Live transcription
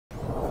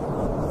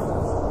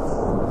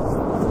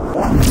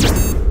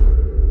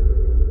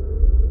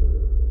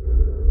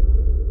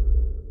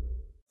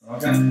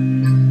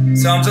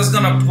So I'm just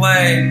gonna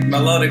play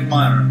melodic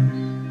minor.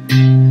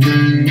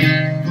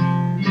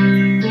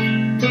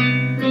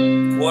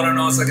 Quarter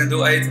notes, I can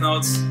do 8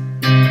 notes.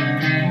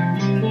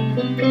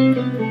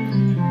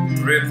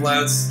 3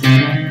 flats.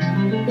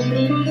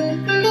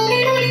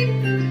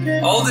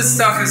 All this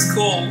stuff is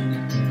cool,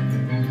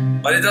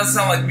 but it doesn't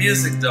sound like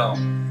music though.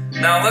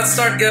 Now let's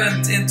start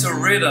getting into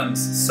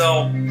rhythms.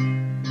 So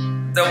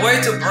the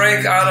way to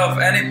break out of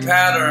any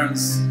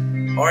patterns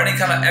or any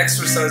kind of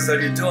exercise that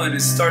you're doing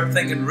is start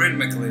thinking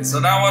rhythmically. So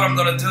now what I'm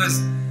gonna do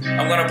is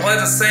I'm gonna play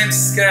the same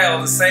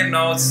scale, the same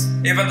notes,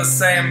 even the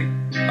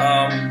same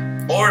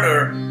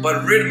order,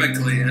 but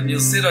rhythmically, and you'll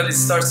see that it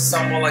starts to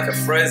sound more like a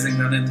phrasing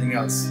than anything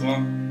else.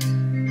 Well,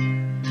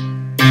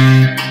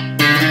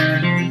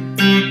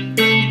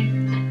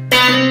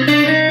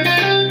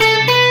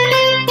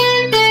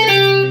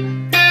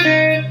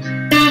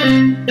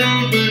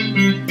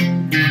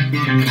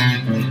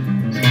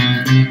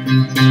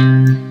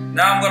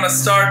 now I'm gonna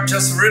start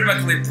just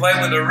rhythmically play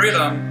with the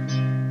rhythm,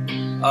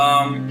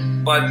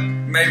 but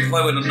maybe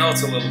play with the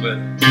notes a little bit.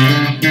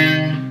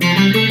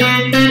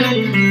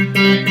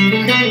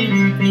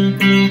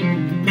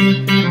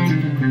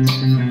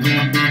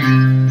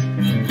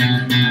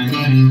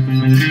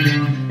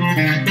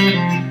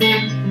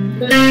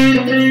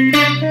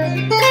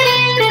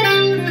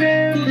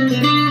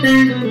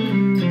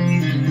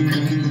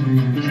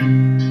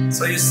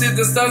 So you see,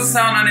 this doesn't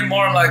sound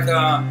anymore like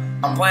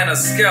I'm playing a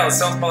scale. It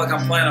sounds more like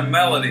I'm playing a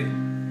melody.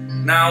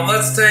 Now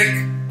let's take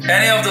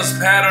any of those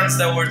patterns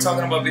that we were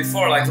talking about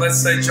before, like let's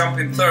say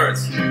jumping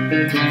thirds.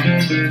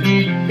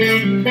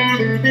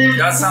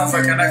 That sounds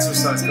like an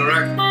exercise,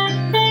 correct?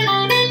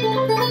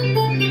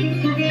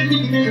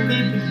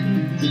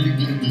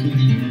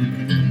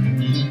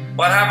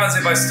 What happens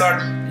if I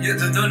start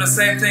doing the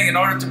same thing in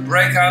order to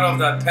break out of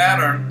that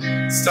pattern,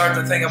 start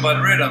to think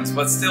about rhythms,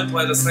 but still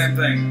play the same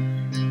thing?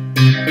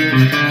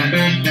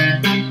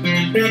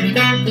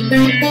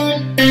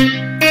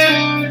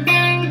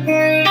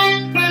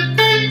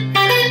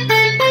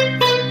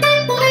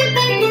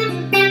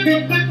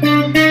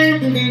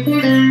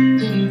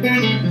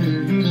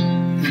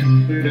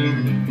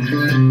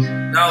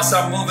 Now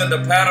start moving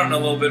the pattern a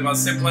little bit, but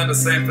still playing the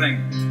same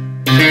thing.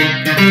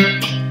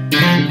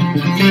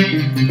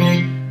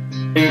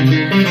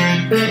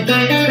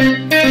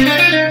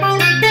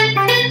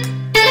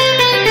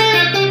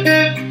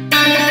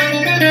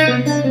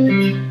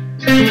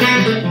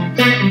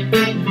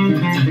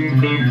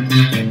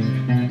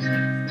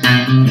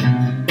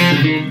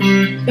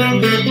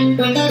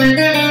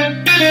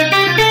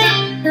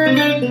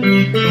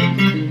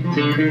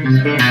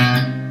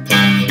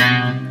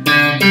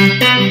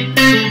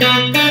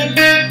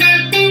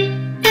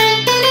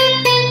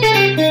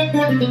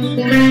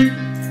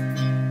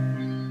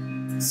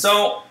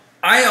 So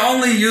I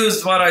only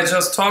used what I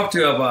just talked to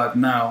you about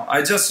now.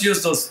 I just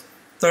used those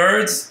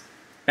thirds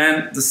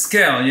and the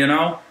scale, you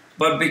know,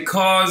 but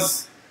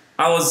because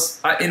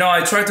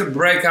I tried to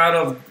break out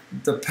of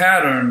the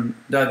pattern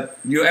that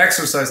you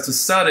exercise to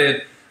study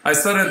it, I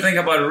started to think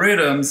about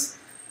rhythms.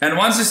 And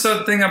once you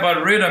start thinking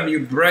about rhythm, you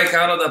break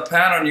out of the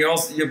pattern. You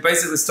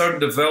basically start to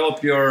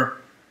develop your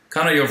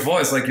kind of your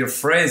voice, like your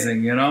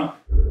phrasing, you know.